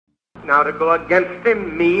Now, to go against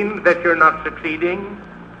him means that you're not succeeding.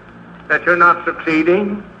 That you're not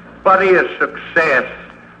succeeding. What is success?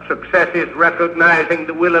 Success is recognizing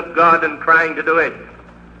the will of God and trying to do it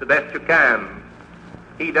the best you can.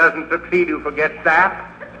 He doesn't succeed who forgets that.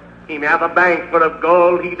 He may have a bank full of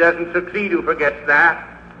gold. He doesn't succeed who forgets that.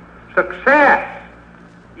 Success.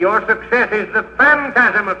 Your success is the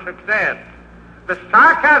phantasm of success, the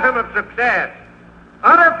sarcasm of success,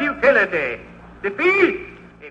 utter futility, defeat.